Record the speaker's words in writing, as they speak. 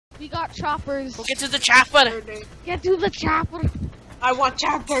We got choppers. We'll get to the chopper. Get to the chopper. I want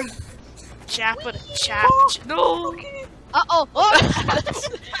chopper. Chopper. Oh, No. okay. Uh-oh. Oh.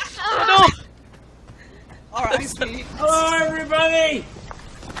 No. R.I.P. Hello, everybody!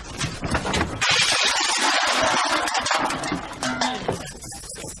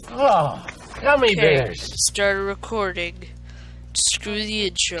 Oh, gummy bears. Started recording. Screw the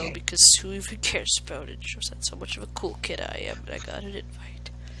intro because who even cares about intros? That's how much of a cool kid I am, and I got an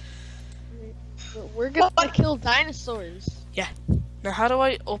invite. We're gonna kill dinosaurs. Yeah. Now how do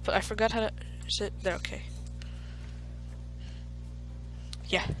I open? I forgot how to. Is it there? Okay.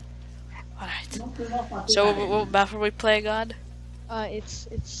 Yeah. All right. So what map are we playing on? It's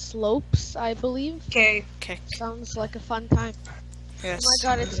slopes, I believe. Okay. Okay. Sounds like a fun time. Yes. Oh my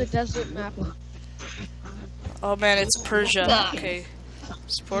god, it's a desert map. Oh man, it's Persia. Okay.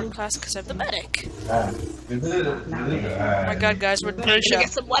 Support class because I'm the medic. Oh my god, guys, we're in I need to Persia. get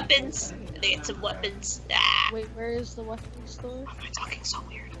some weapons. I need to get some weapons. Ah. Wait, where is the weapon store? Why am I talking so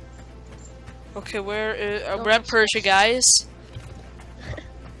weird? Okay, we're at Persia, guys.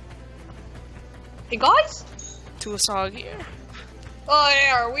 Hey guys? To a song here. Oh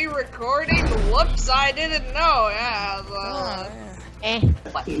yeah, are we recording? Whoops, I didn't know. Yeah. Eh.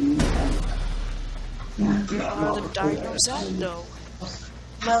 What? Where are the dinos at, though?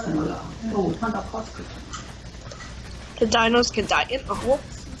 The dinos can die in a hole.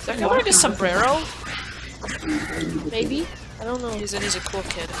 Is that guy wearing a sombrero? Maybe? I don't know. He's a cool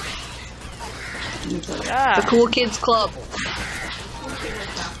kid. The Yeah. Cool Kids Club.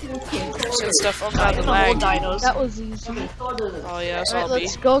 Good stuff. Oh god, the The whole lag. dinos. That was easy. Oh yeah, that's Alright, all me.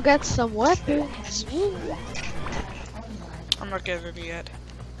 let's go get some weapons. Woo. I'm not getting any yet.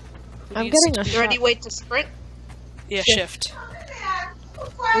 I'm getting a You shot. ready? Wait to sprint. Yeah, shift.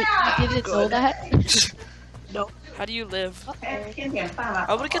 Wait, you didn't know that? No. How do you live? I'm Okay.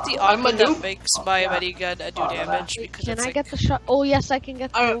 gonna get the I'm a augment that noob. makes my minigun do damage because Can it's I like, get the shot? Oh yes, I can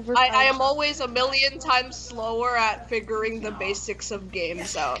get the overtime. I am always a million times slower at figuring the basics of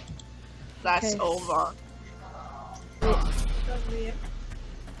games out. That's Okay. over.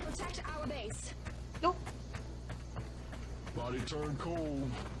 Protect our base. Nope. Body turn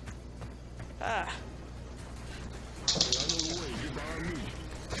cold. ah.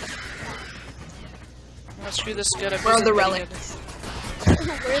 Oh, screw this good. Where are the relics? Where are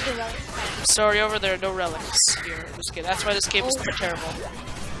the relics? I'm sorry, over there, no relics here. I'm just kidding. That's why this game is terrible.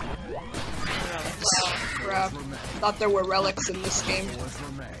 No relics. Oh, crap. Thought there were relics in this game.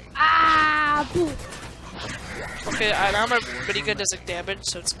 Ah! Boom. Okay, now my minigun doesn't damage,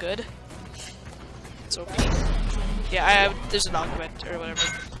 so it's good. It's OP. Yeah, there's an augment or whatever.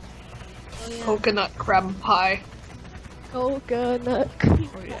 Oh, yeah. Coconut crab pie. Coconut. Oh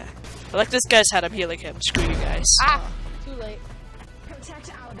yeah. I like this guy's hat. I'm healing him. Screw you guys. Ah! Too late.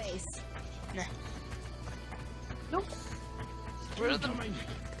 Protect our base. Nah. Nope. Where are the...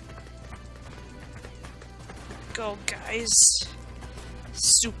 Go, guys.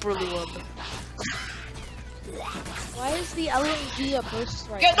 Super Luam. Why is the LMG a burst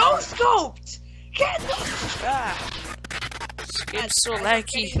right Get now? no scoped! Get no Ah! This game's so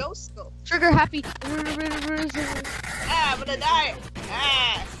laggy. No scope. Trigger happy. Ah, I'm gonna die.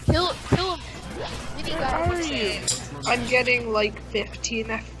 Ah. Kill him. Mini guy. I'm getting like 15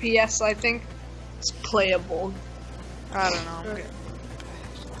 FPS, I think. It's playable. I don't know.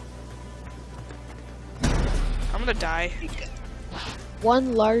 I'm gonna die.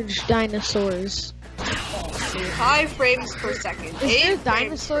 One large dinosaurs. High frames per second. Is 8 there frames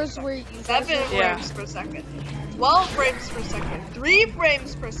dinosaurs per where you second, guys 7 are- Yeah. frames per second. 12 frames per second. 3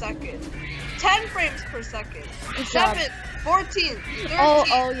 frames per second. 10 frames per second. Good job. 7, 14, 13.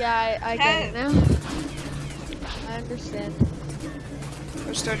 Oh yeah, I get it 10. now. I understand.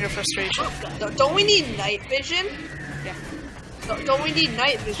 Understand your frustration. Don't we need night vision? Yeah. Don't we need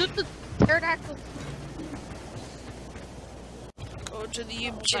night vision? Shoot the pterodactyl. Go to the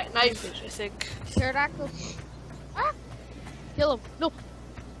objective, Night vision. I think. Pterodactyl. Ah! Kill him. No.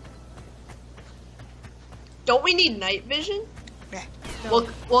 Don't we need night vision? Yeah. No.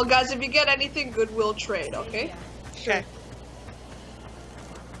 Well, guys, if you get anything good, we'll trade, okay? Okay.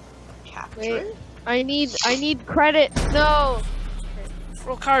 Capture. Wait. I need credit. No.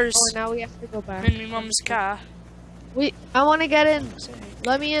 Roll cars. Oh, now we have to go back. I'm in my mom's car. Wait, I want to get in.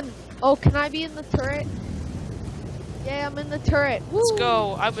 Let me in. Oh, can I be in the turret? Yeah, I'm in the turret. Let's Woo.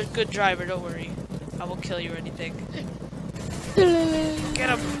 go. I'm a good driver, don't worry. I won't kill you or anything. Get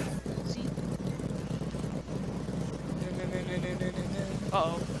him!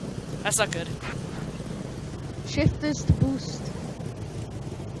 Uh-oh. That's not good. Shift is to boost.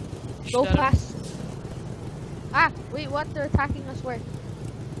 Go Shoot at him. past. Ah, wait, what? They're attacking us where?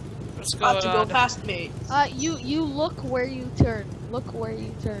 What's About going to go on? past me. You look where you turn. Look where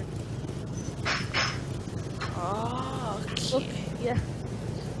you turn. Oh, Look, okay. yeah.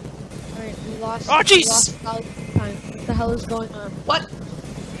 Alright, we lost. Oh, we jeez! lost thousands time. What the hell is going on? What?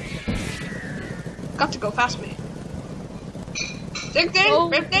 Got to go past me. 16, Oh,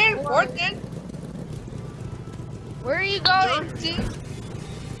 15, boy. 14, Where are you going? 13.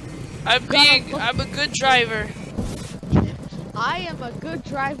 I'm a good driver. I am a good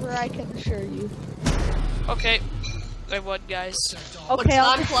driver, I can assure you. Okay. I won, guys. Okay,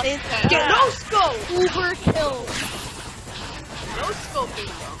 I'll What's just 9 say plus 10? Get no scope! Uber kill. No scoping,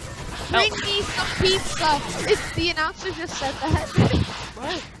 bro. Bring me some pizza. If the announcer just said that.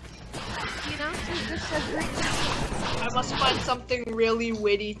 What? The announcer just said bring me. I must find something really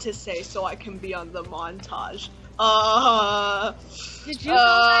witty to say so I can be on the montage. Did you know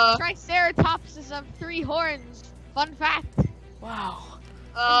that Triceratopses have 3 horns? Fun fact. Wow.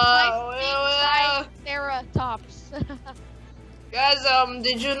 Triceratops. Guys,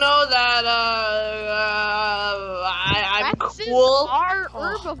 did you know that, I'm cool? Are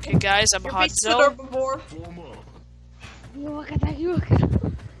Oh, herbivores. okay, guys, I'm Your face is an Hanzo. herbivore. Form up. Look at that, you look at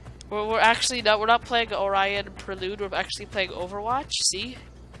that. We're actually not. We're not playing Orion Prelude. We're actually playing Overwatch. See?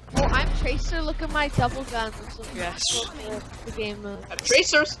 Oh, I'm Tracer. Look at my double gun. Yes. The game.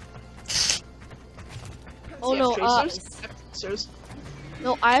 Tracers. Oh no, Tracers.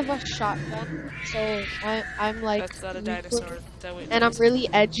 no, I have a shotgun, so I'm like. That's not a dinosaur. And I'm really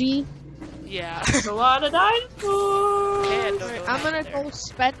edgy. Yeah. There's a lot of dinosaurs. Okay, don't Alright, go I'm down gonna there. go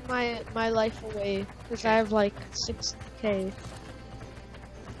spend my life away because I have like 60k. I don't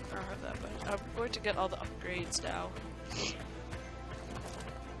have that much. I'm going to get all the upgrades now.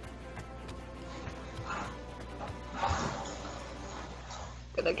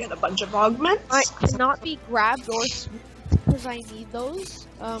 Gonna get a bunch of augments. I cannot be grabbed or swooped because I need those.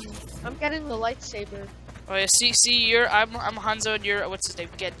 I'm getting the lightsaber. Oh yeah. See. I'm Hanzo and you're what's his name?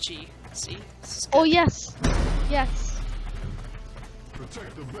 Genji. See? This is Oh good. yes, yes.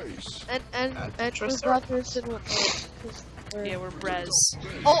 Protect the base. And we're Tracer. brothers and whatnot. 'Cause we're- Yeah, we're Brez.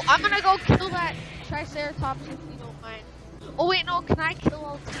 Oh, I'm gonna go kill that Triceratops if you don't mind. Oh wait, no, can I kill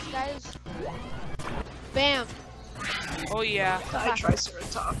all these guys? Bam. Oh yeah. Die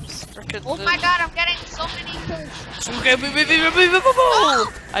Triceratops. Frickin' Oh the- my god, I'm getting so many kills.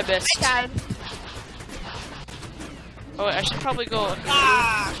 I missed. God. Oh, I should probably go.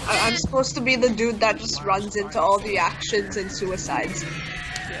 I'm supposed to be the dude that just runs into all the actions and suicides.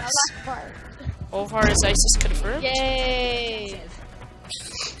 Yes. Part. Ovar is ISIS confirmed. Yay.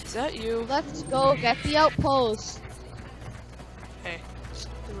 Is that you? Let's go get the outpost. Hey.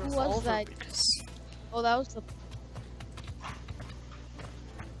 The Who was revolver, that? because- Oh, that was the.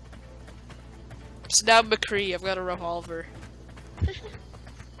 So now McCree, I've got a revolver.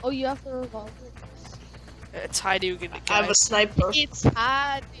 Oh, you have the revolver. It's high noon, guys. I have a sniper. It's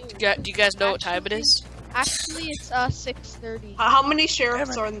hard. Do you guys know what time it is? Actually, it's 6:30. How many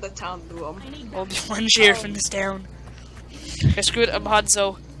sheriffs are in the town, Luam? Only one sheriff in this town. Okay, screw it, I'm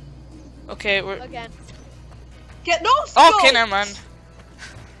Hanzo. Okay, we're. Again. Get no Oh, scope! okay, never mind.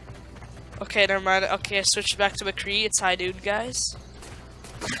 Okay, never mind. Okay, I switched back to McCree. It's high noon, guys.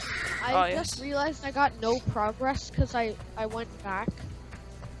 I Oh, just yes. realized I got no progress because I went back.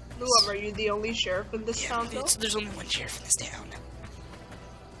 Luam, are you the only sheriff in this town, though? There's only one sheriff in this town.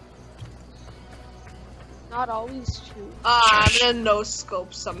 Not always true. I'm gonna no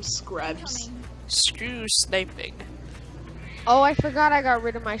scope some scrubs. Screw sniping. Oh, I forgot I got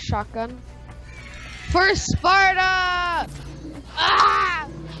rid of my shotgun. For Sparta! Ah!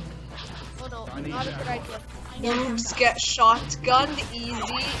 Oh no, not a good idea. Noobs get shotgunned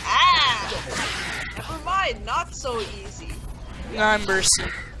easy. Never mind, not so easy. Nah, mercy.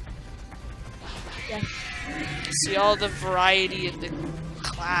 Yes. See all the variety in the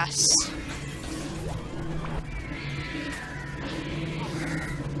class.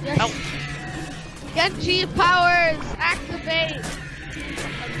 Yes. Help. Genji powers activate.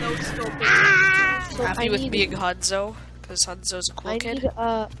 I'm no scoping. So Happy I with need, being Hanzo, because Hanzo's a cool I kid.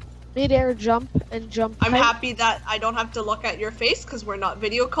 need mid-air jump and jump. I'm height. happy that I don't have to look at your face because we're not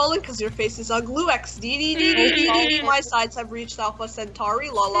video calling because your face is ugly. XDDDDDD. My sides have reached Alpha Centauri.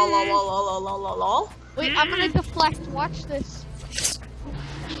 Lol lol lol lol lol lol lol lol. Wait, I'm gonna deflect. Watch this.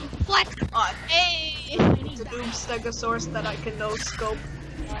 Deflect. Hey. It's a Noob Stegosaurus that I can no scope.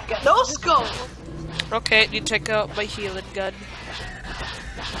 Get no scope. Okay, you take out my healing gun.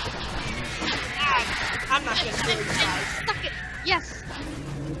 I'm not gonna kill you guys. Suck it. Yes.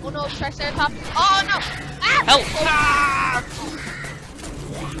 Oh no, Triceratops. Oh no. Ah! Help!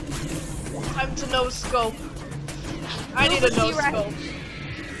 Time to no scope. I need a no T-Rex. scope.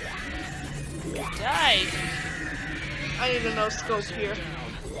 die! I need a no scope here.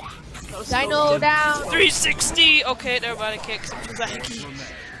 No Dino scope. down. 360! Okay, never mind, I can't 'cause I'm too laggy.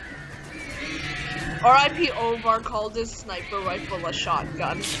 R.I.P. Ovar called his sniper rifle a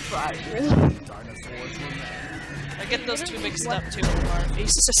shotgun. Right. I get those two mixed up too, Omar. Ace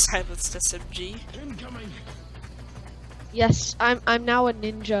is a silenced SMG. Yes, I'm now a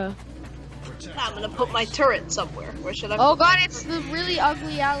ninja. I'm gonna put my turret somewhere. Where should I Oh put god, my it's the really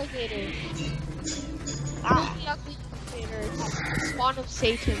ugly alligator. Ah. Really ugly alligator. It's the spawn of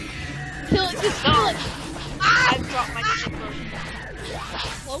Satan. Kill it, just kill it! I dropped my sniper.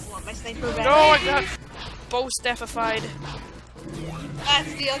 I want my sniper back. No, I got bow staffified.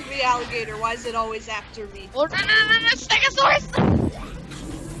 That's the ugly alligator. Why is it always after me? Oh no, Stegosaurus!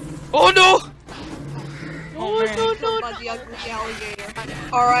 Oh no! Oh no, Killed by the ugly alligator.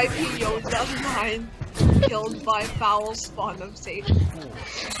 R.I.P. Yoda 9. Killed by foul spawn of Satan.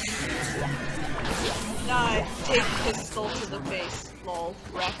 Die. Take pistol to the face. Lol.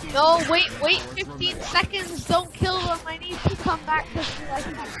 Wreck. No, wait 15 seconds, don't kill them, I need to come back because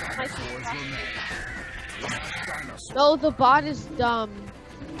my No, the bot is dumb.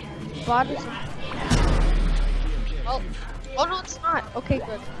 The bot is... Oh no, it's not. Okay,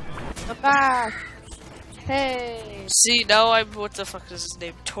 good. I'm back. Hey. See, now I'm, what the fuck is his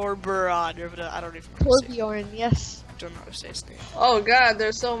name? Torburon, I don't even know how to say it. Torbjorn, yes. I don't know how to say his name. Oh god,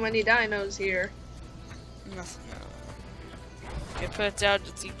 there's so many dinos here. Nothing. Okay, put it down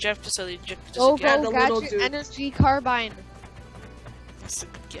to the ejector so the ejector Go, doesn't get the go, little gadget, dude. energy carbine. That's a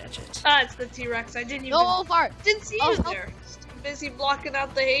good gadget. Ah, it's the T-Rex. I didn't even No, far. didn't see Oh, you help. there. Just too busy blocking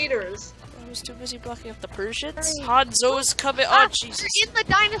out the haters. I was too busy blocking up the Persians. Sorry. Hanzo's coming. Ah, Oh, Jesus. you're in the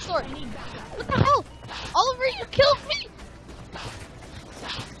dinosaur. What the hell? Oliver, you killed me.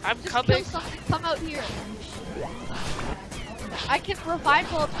 I'm Just coming. kill something. Come out here. I can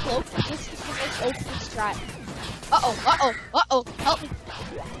revive while it's cloaked. This is the most open strat. Uh-oh. Help me.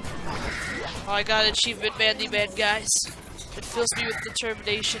 Oh, I got achievement, Mandy Man, guys. It fills me with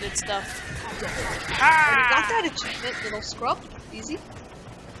determination and stuff. I got that achievement, little scrub. Easy.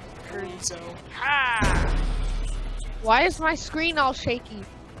 Curryzo. Ha! Why is my screen all shaky?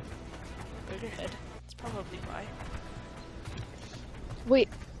 Go to your head. That's probably why. Wait,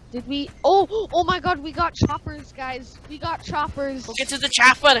 did we? Oh my God, we got choppers, guys. We got choppers. We'll get to the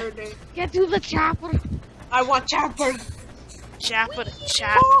chopper. Get to the chopper. I want chopper. Chopper.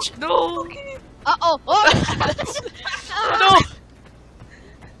 No. Okay. Oh. No.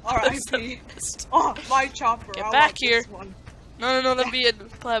 R.I.P. Oh, my chopper. Get I back want here. this one. No, let me in,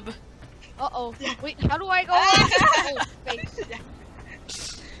 pleb. Wait, how do I go? Oh, space.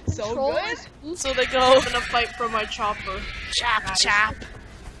 So Controls? good. So they go. I'm gonna fight for my chopper. Chop.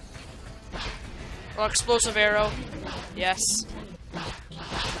 Oh, explosive arrow. Yes.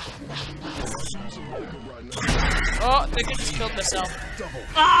 Oh, I think I just killed myself.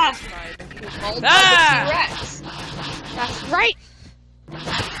 Ah! Fine. Ah! T-Rex. That's right.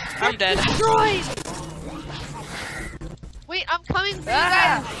 I'm dead. Destroyed. Wait, I'm coming for you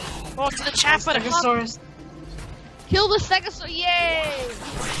guys. Oh, to the chopper. Stegosaurus. Kill the Stegosaurus. Yay.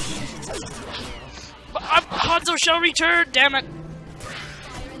 Hanzo shall return. Damn it.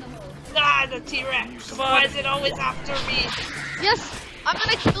 Ah, the T-Rex. Come on. Why is it always after me? Yes, I'm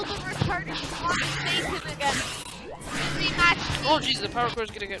gonna kill the retarded spawn Satan again. Rematch. Oh, jeez, the power core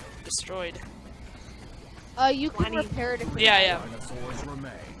is gonna get destroyed. You can 20. repair it if you Yeah. Dinosaurs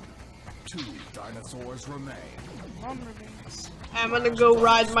remain. 2 dinosaurs remain. I'm gonna go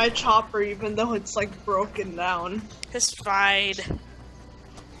ride my chopper even though it's like broken down. It's fine.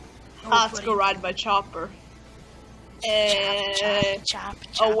 Let's go ride my chopper. Chop.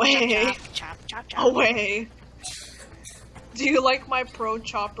 Away. Chop. Away. Do you like my pro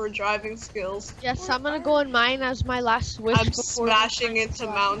chopper driving skills? Yes, I'm gonna go in mine as my last wish. I'm before we smashing turn into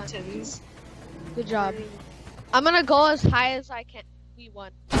off. mountains. Good job. I'm gonna go as high as I can. We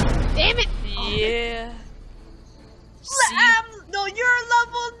won. Damn it! Yeah. No, you're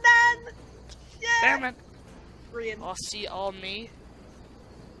level 10! Yeah! Damn it. Brilliant. I'll see all me.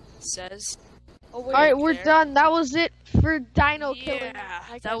 Says. Oh, wait. All right, we're there. done. That was it for Dino killing. Yeah,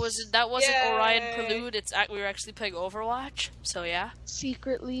 I that guess. wasn't Orion Yay. Prelude. We were actually playing Overwatch. So yeah.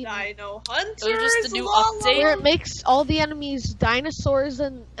 Secretly. Dino Hunters! It was just a new la, la, update. Where it makes all the enemies dinosaurs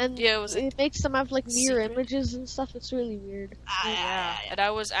and Yeah, it was it makes them have like mirror secret. images and stuff. It's really weird. Ah, Yeah, and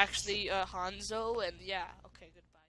I was actually Hanzo, and yeah,